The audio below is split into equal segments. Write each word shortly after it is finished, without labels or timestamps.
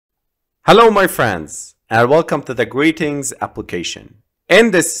Hello my friends and welcome to the Greetings application. In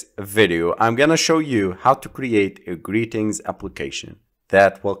this video, I'm gonna show you how to create a Greetings application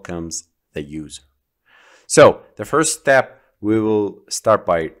that welcomes the user. So the first step, we will start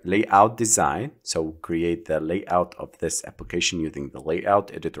by layout design. So create the layout of this application using the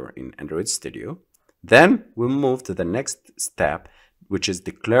layout editor in Android Studio. Then we'll move to the next step, which is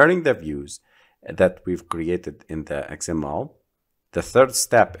declaring the views that we've created in the XML. The third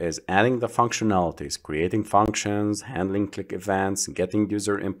step is adding the functionalities, creating functions, handling click events, getting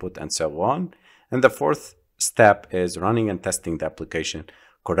user input, and so on. And the fourth step is running and testing the application,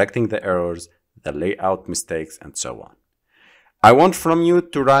 correcting the errors, the layout mistakes, and so on. I want from you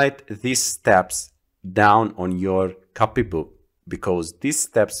to write these steps down on your copybook because these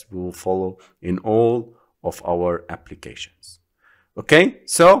steps will follow in all of our applications. Okay,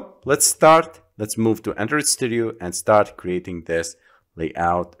 so let's start. Let's move to Android Studio and start creating this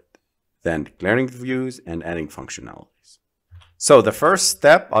layout, then declaring the views and adding functionalities. So the first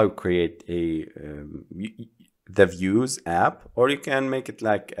step, I'll create the views app, or you can make it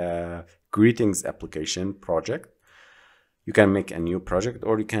like a greetings application project. You can make a new project,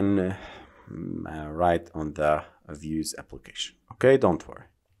 or you can write on the views application. Okay, don't worry,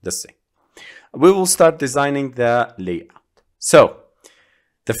 the same. We will start designing the layout. So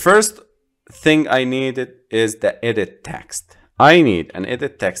the first thing I needed is the edit text. I need an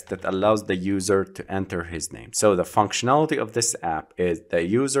edit text that allows the user to enter his name. So the functionality of this app is the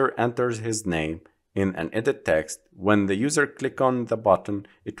user enters his name in an edit text. When the user click on the button,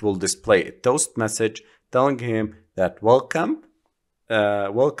 it will display a toast message telling him that welcome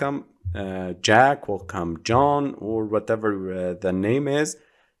Jack, welcome John, or whatever the name is.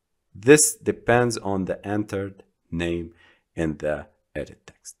 This depends on the entered name in the edit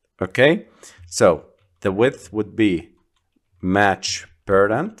text. Okay, so the width would be match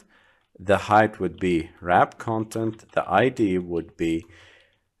parent, the height would be wrap content, the ID would be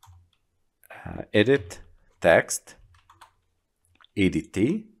edit text,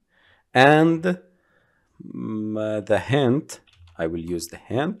 EDT, and the hint, I will use the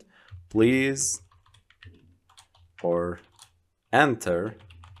hint, please or enter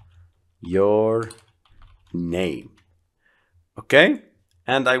your name. Okay,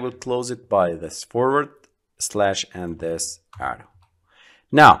 and I will close it by this forward slash and this arrow.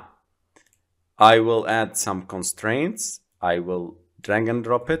 Now I will add some constraints. I will drag and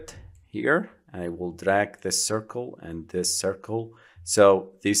drop it here. I will drag this circle and this circle.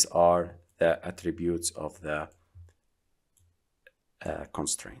 So these are the attributes of the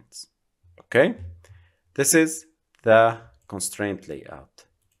constraints. Okay, this is the constraint layout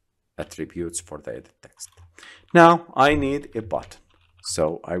attributes for the edit text. Now I need a button.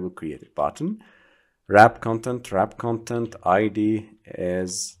 So I will create a button. Wrap content ID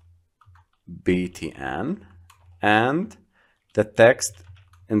is btn, and the text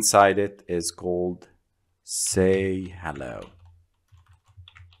inside it is called say hello.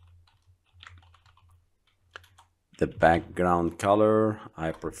 The background color,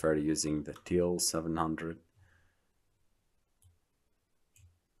 I prefer using the teal 700.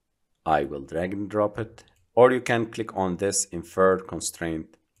 I will drag and drop it, or you can click on this inferred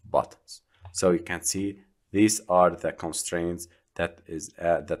constraint buttons. So you can see these are the constraints that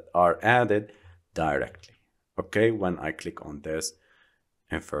are added directly. Okay, when I click on this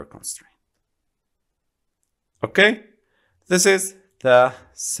infer constraint. Okay, this is the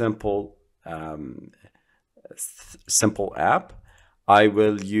simple app. I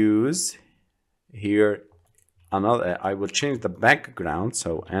will use here another. I will change the background.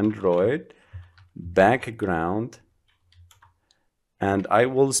 So Android background. And I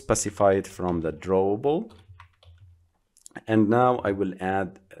will specify it from the drawable. And now I will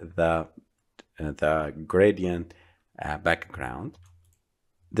add the gradient background.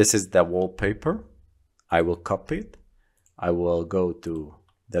 This is the wallpaper. I will copy it. I will go to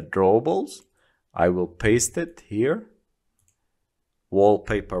the drawables. I will paste it here.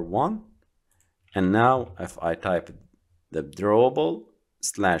 Wallpaper 1. And now if I type the drawable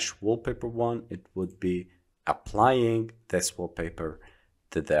 / wallpaper 1, it would be applying this wallpaper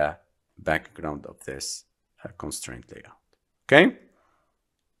to the background of this constraint layout. Okay,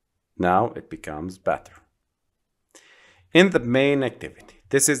 now it becomes better. In the main activity,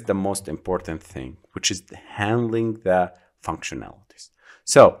 this is the most important thing, which is handling the functionalities.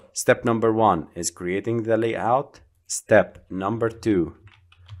 So step number 1 is creating the layout. Step number 2,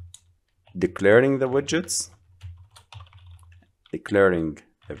 declaring the widgets, declaring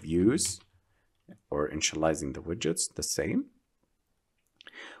the views, or initializing the widgets, the same.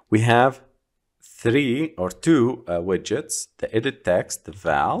 We have 2 widgets, the edit text, the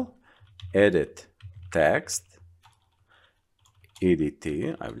val, edit text,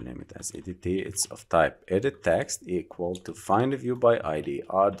 EDT, I will name it as EDT, it's of type edit text, equal to find view by ID,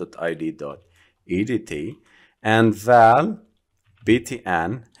 r.id.edt, and val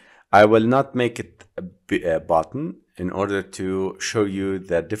btn. I will not make it a button in order to show you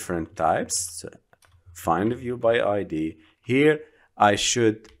the different types. So, find view by ID. Here I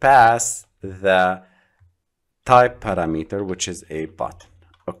should pass the type parameter, which is a button.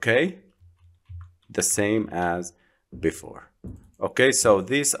 Okay, the same as before. Okay, so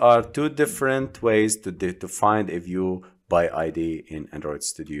these are two different ways to find a view by ID in Android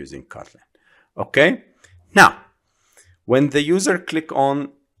Studio using Kotlin. Okay, now when the user click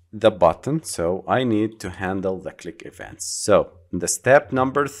on the button, so I need to handle the click events. So in the step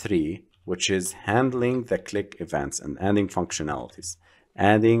number 3, which is handling the click events and adding functionalities,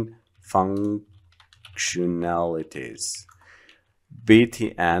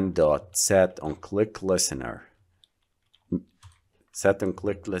 btn.set on click listener. Set on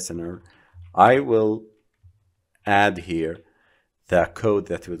click listener, I will add here the code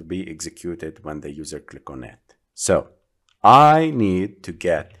that will be executed when the user click on it. So I need to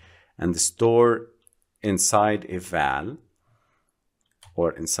get and store inside a val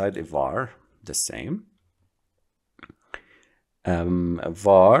or inside a var, the same,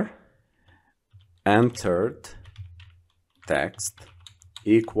 var entered text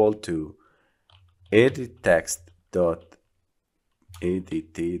equal to edit text dot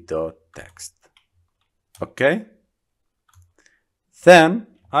adt.text. Okay, then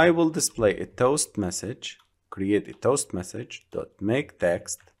I will display a toast message, create a toast message dot make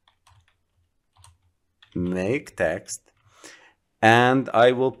text, and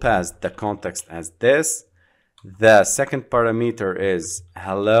I will pass the context as this. The second parameter is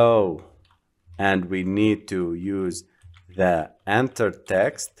hello, and we need to use the enter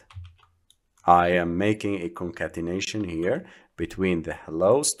text. I am making a concatenation here between the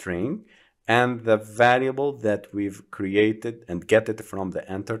hello string and the variable that we've created and get it from the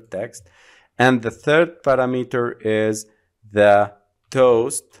enter text. And the third parameter is the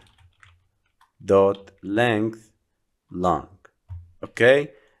toast dot length long.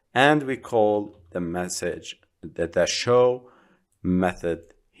 Okay, and we call the message the show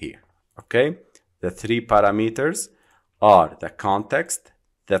method here. Okay, the 3 parameters are the context,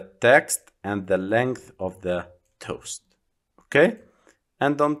 the text, and the length of the toast. Okay,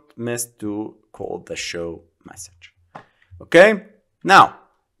 and don't miss to call the show message. Okay, now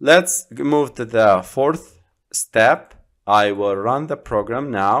let's move to the 4th step. I will run the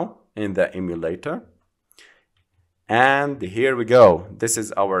program now in the emulator, and here we go. This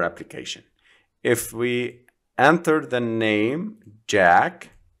is our application. If we enter the name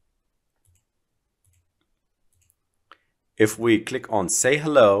Jack, if we click on say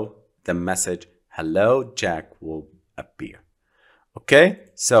hello, the message hello Jack will appear. Okay,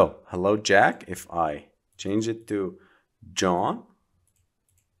 so hello Jack. If I change it to John,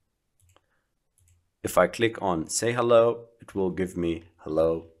 if I click on say hello, it will give me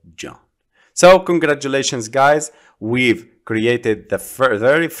hello John. So congratulations guys, we've created the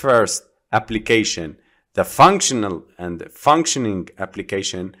very first application, the functional and functioning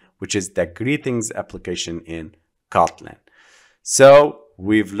application, which is the greetings application in Kotlin. So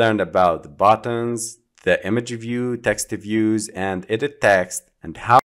we've learned about the buttons, the image view, text views, and edit text, and how